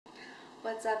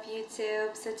What's up,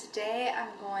 YouTube? So today I'm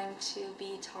going to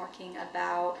be talking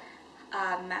about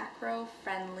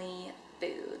macro-friendly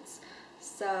foods.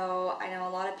 So I know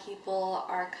a lot of people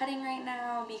are cutting right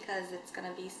now because it's going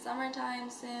to be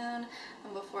summertime soon,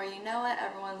 and before you know it,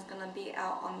 everyone's going to be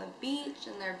out on the beach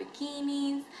in their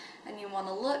bikinis and you want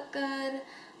to look good.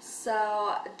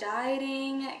 So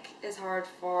dieting is hard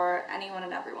for anyone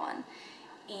and everyone,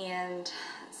 and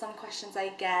some questions I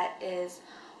get is,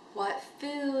 what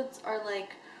foods are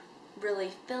like really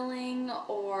filling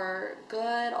or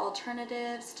good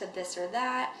alternatives to this or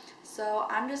that? So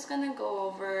I'm just gonna go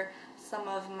over some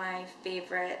of my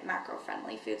favorite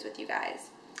macro-friendly foods with you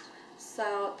guys.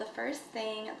 So the first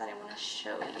thing that I want to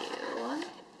show you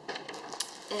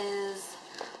is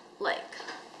like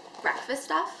breakfast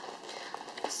stuff.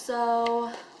 So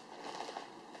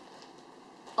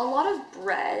a lot of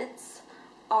breads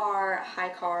are high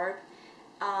carb,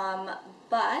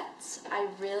 but I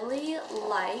really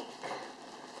like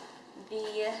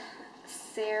the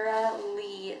Sara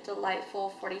Lee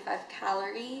Delightful 45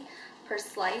 calorie per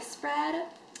slice bread,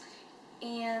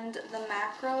 and the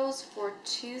macros for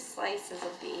 2 slices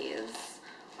of these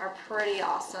are pretty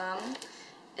awesome.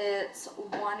 It's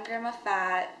 1 gram of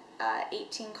fat,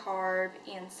 18 carb,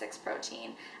 and 6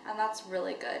 protein, and that's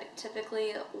really good.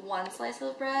 Typically 1 slice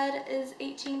of bread is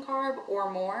 18 carb or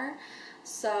more,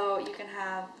 so you can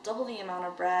have double the amount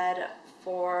of bread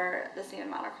for the same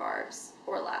amount of carbs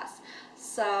or less.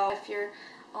 So if you're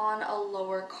on a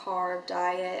lower carb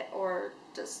diet or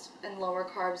just in lower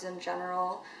carbs in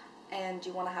general and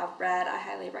you want to have bread, I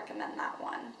highly recommend that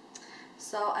one.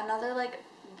 So another like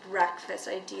breakfast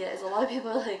idea is, a lot of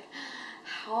people are like,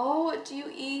 how do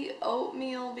you eat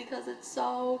oatmeal because it's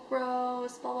so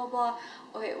gross, blah blah blah.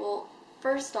 Okay, well,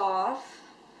 first off,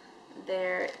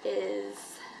 there is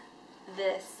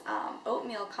this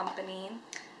oatmeal company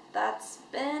that's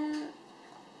been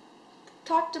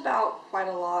talked about quite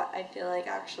a lot, I feel like,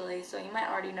 actually, so you might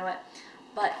already know it,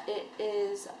 but it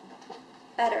is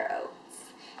Better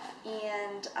Oats.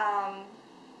 And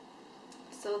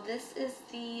so this is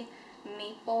the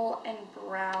maple and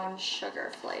brown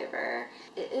sugar flavor.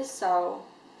 It is so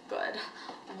good.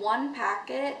 1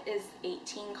 packet is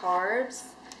 18 carbs,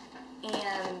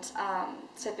 and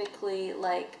typically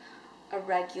like a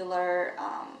regular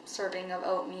serving of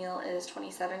oatmeal is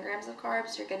 27 grams of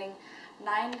carbs. You're getting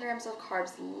 9 grams of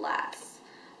carbs less,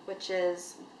 which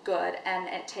is good, and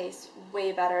it tastes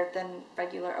way better than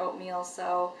regular oatmeal,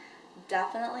 so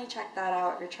definitely check that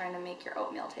out if you're trying to make your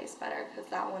oatmeal taste better, because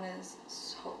that one is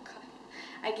so good.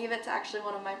 I gave it to actually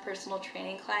one of my personal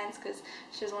training clients because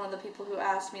she's one of the people who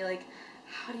asked me, like,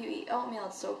 how do you eat oatmeal?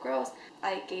 It's so gross.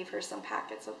 I gave her some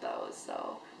packets of those,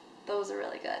 so those are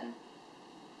really good.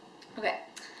 Okay,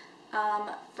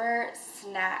 for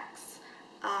snacks,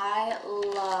 I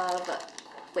love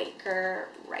Quaker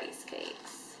rice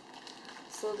cakes.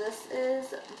 So this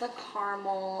is the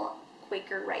caramel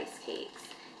Quaker rice cakes,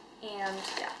 and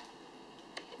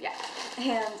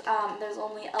and there's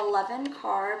only 11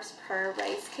 carbs per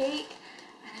rice cake,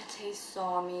 and it tastes so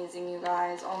amazing, you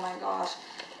guys. Oh my gosh,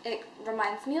 it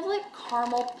reminds me of like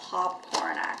caramel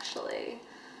popcorn, actually.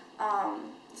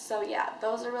 So yeah,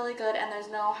 those are really good, and there's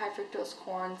no high fructose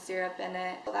corn syrup in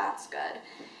it, so that's good.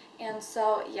 And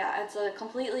so yeah, it's a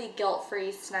completely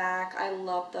guilt-free snack. I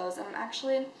love those, and I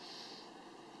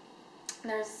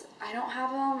don't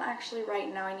have them actually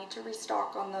right now. I need to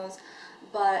restock on those,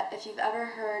 but if you've ever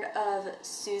heard of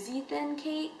Susie Thin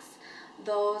Cakes,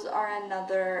 those are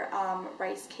another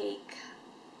rice cake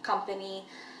company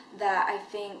that I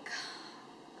think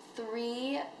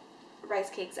 3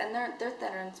 rice cakes, and they're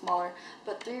thinner and smaller,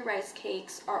 but 3 rice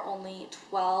cakes are only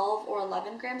 12 or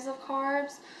 11 grams of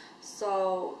carbs,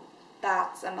 so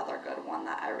that's another good one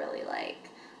that I really like.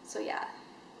 So yeah,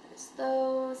 there's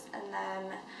those. And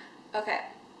then, okay,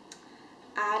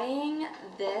 adding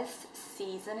this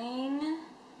seasoning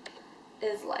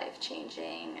is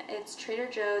life-changing. It's Trader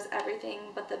Joe's Everything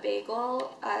But the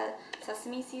Bagel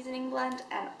sesame seasoning blend,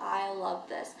 and I love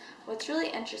this. What's really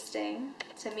interesting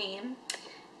to me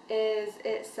is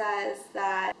it says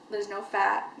that there's no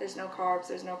fat, there's no carbs,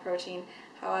 there's no protein.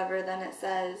 However, then it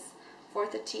says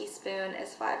 1/4 teaspoon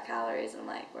is 5 calories. I'm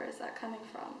like, where is that coming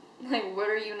from? Like, what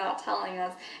are you not telling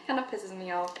us? It kind of pisses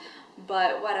me off,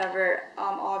 but whatever.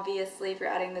 Obviously, if you're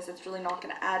adding this, it's really not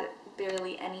going to add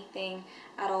barely anything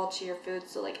at all to your food.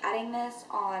 So like adding this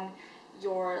on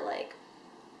your like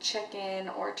chicken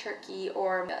or turkey,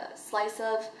 or a slice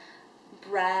of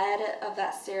bread, of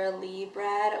that Sara Lee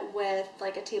bread, with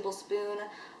like a tablespoon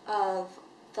of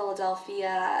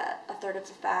Philadelphia, 1/3 of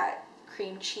the fat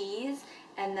cream cheese,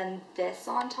 and then this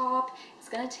on top, it's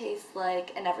gonna taste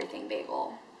like an everything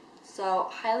bagel. So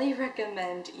highly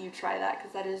recommend you try that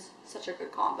because that is such a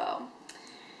good combo.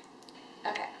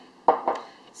 Okay,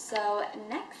 so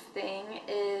next thing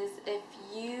is if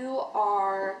you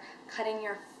are cutting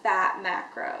your fat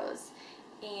macros,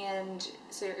 and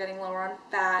so you're getting lower on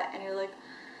fat, and you're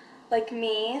like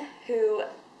me, who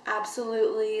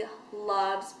absolutely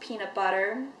loves peanut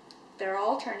butter. There are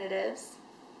alternatives.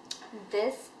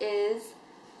 This is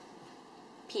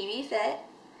PB Fit,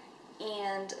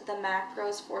 and the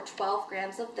macros for 12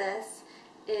 grams of this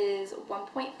is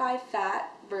 1.5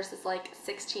 fat versus like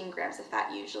 16 grams of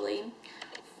fat usually,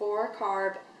 4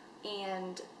 carb,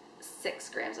 and 6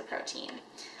 grams of protein.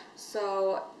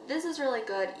 So this is really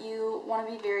good. You want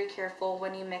to be very careful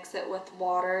when you mix it with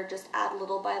water. Just add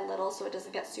little by little so it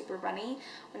doesn't get super runny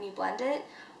when you blend it.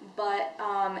 But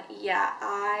yeah,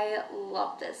 I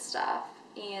love this stuff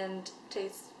and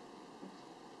tastes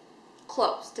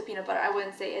close to peanut butter. I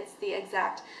wouldn't say it's the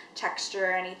exact texture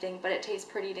or anything, but it tastes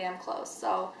pretty damn close.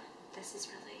 So this is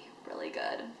really, really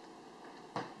good.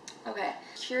 Okay,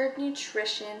 Cured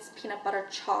Nutrition's peanut butter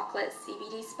chocolate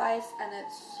CBD spice, and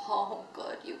it's so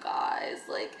good, you guys.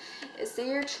 Like, say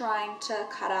you're trying to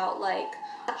cut out like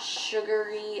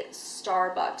sugary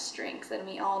Starbucks drinks, and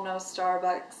we all know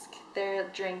Starbucks, their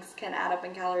drinks can add up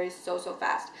in calories so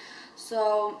fast.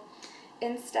 So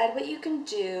instead what you can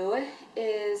do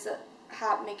is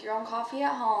make your own coffee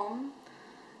at home.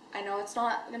 I know it's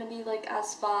not going to be like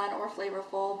as fun or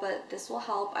flavorful, but this will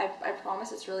help. I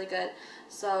promise it's really good.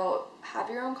 So have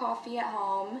your own coffee at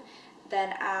home,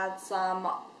 then add some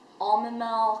almond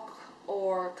milk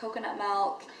or coconut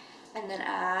milk, and then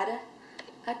add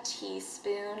a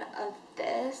teaspoon of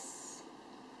this.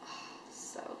 Oh,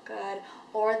 so good.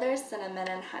 Or there's cinnamon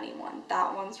and honey one.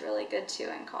 That one's really good too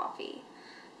in coffee.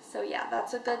 So yeah,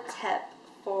 that's a good tip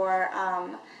for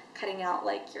cutting out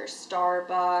like your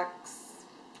Starbucks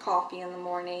coffee in the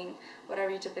morning, whatever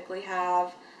you typically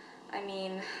have. I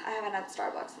mean, I haven't had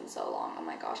Starbucks in so long, oh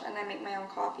my gosh, and I make my own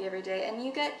coffee every day, and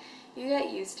you get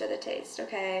used to the taste,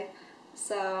 okay?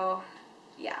 So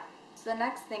yeah. So the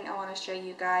next thing I want to show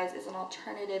you guys is an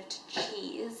alternative to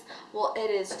cheese. Well,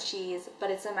 it is cheese, but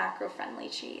it's a macro-friendly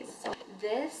cheese. So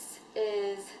this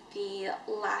is the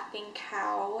Laughing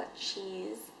Cow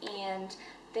cheese, and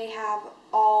they have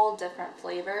all different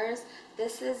flavors.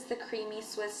 This is the creamy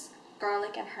Swiss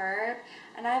garlic and herb,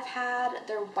 and I've had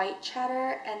their white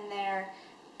cheddar and their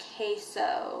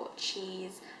queso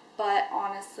cheese, but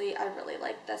honestly I really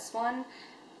like this one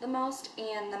the most.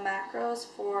 And the macros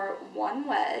for one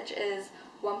wedge is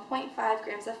 1.5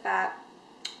 grams of fat,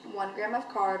 1 gram of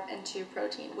carb, and 2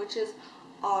 protein, which is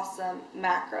awesome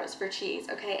macros for cheese,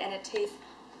 okay? And it tastes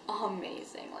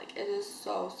amazing. Like, it is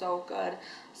so good.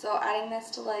 So adding this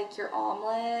to like your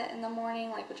omelet in the morning,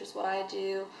 like, which is what I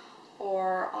do,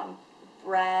 or on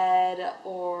bread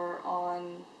or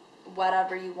on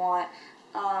whatever you want,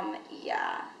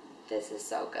 yeah, this is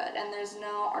so good. And there's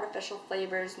no artificial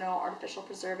flavors, no artificial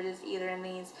preservatives either in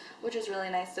these, which is really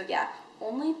nice. So yeah,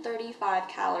 only 35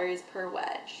 calories per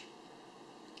wedge.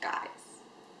 Guys,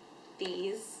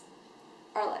 these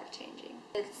are life-changing.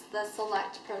 It's the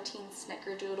Select Protein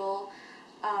Snickerdoodle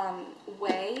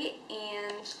whey,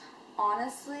 and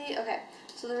honestly, okay,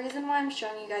 so the reason why I'm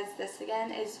showing you guys this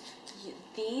again is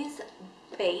these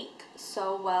bake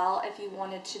so well if you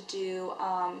wanted to do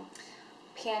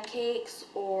pancakes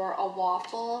or a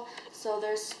waffle. So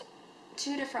there's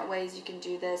 2 different ways you can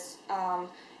do this.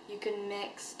 You can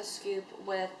mix a scoop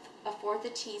with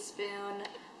 1/4 teaspoon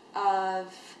of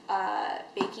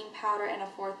baking powder and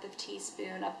 1/4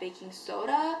 teaspoon of baking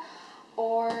soda,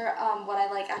 or what I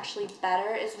like actually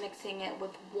better is mixing it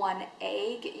with 1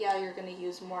 egg. Yeah, you're going to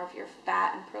use more of your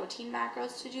fat and protein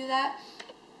macros to do that,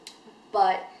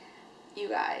 but you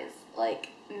guys, like,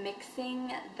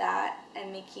 mixing that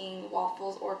and making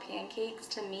waffles or pancakes,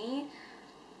 to me,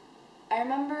 I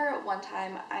remember one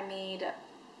time I made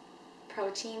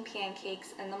protein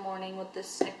pancakes in the morning with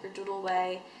this Snickerdoodle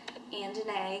whey and an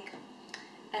egg,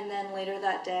 and then later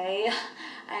that day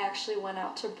I actually went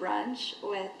out to brunch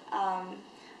with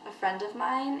a friend of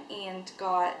mine and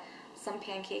got some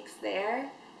pancakes there,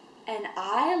 and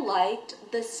I liked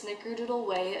the Snickerdoodle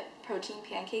whey protein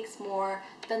pancakes more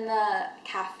than the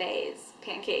cafe's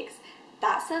pancakes.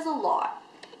 That says a lot.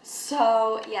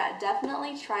 So yeah,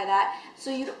 definitely try that. So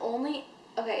you'd only,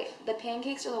 okay, the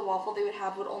pancakes or the waffle they would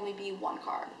have would only be 1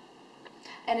 carb.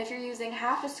 And if you're using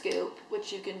half a scoop,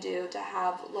 which you can do to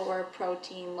have lower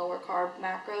protein, lower carb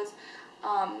macros,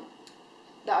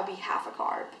 that would be half a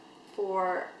carb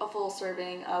for a full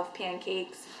serving of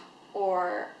pancakes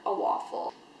or a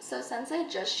waffle. So since I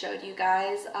just showed you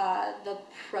guys the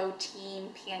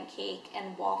protein pancake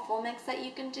and waffle mix that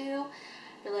you can do,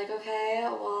 you're like, okay,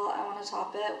 well, I want to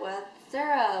top it with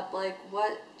syrup. Like,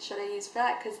 what should I use for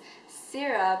that? Because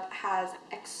syrup has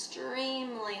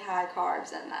extremely high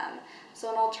carbs in them.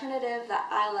 So an alternative that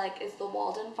I like is the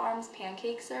Walden Farms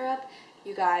pancake syrup.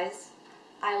 You guys,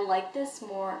 I like this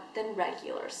more than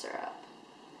regular syrup.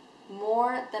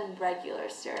 More than regular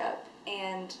syrup,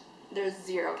 and there's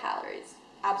 0 calories.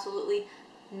 Absolutely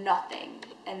nothing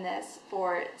in this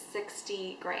for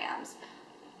 60 grams.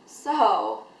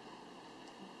 So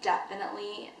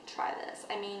definitely try this.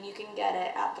 I mean, you can get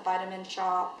it at the Vitamin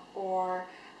Shop, or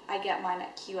I get mine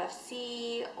at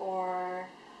QFC or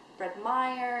Fred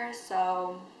Meyer,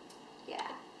 so yeah.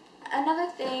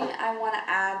 Another thing I want to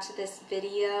add to this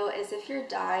video is if you're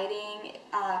dieting,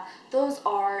 those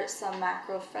are some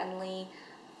macro-friendly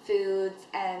foods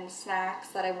and snacks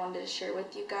that I wanted to share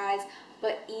with you guys.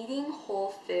 But eating whole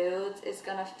foods is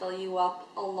going to fill you up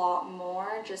a lot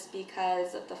more just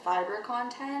because of the fiber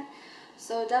content.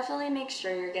 So definitely make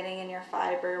sure you're getting in your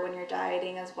fiber when you're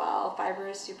dieting as well. Fiber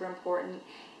is super important,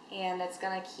 and it's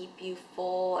going to keep you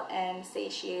full and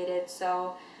satiated.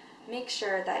 So make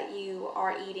sure that you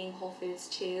are eating whole foods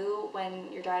too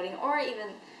when you're dieting, or even,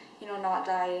 you know, not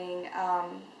dieting.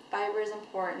 Fiber is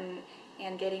important,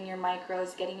 and getting your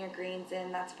micros, getting your greens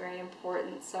in, that's very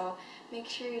important. So make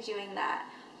sure you're doing that.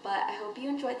 But I hope you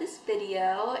enjoyed this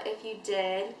video. If you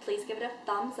did, please give it a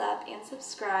thumbs up and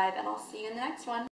subscribe, and I'll see you in the next one.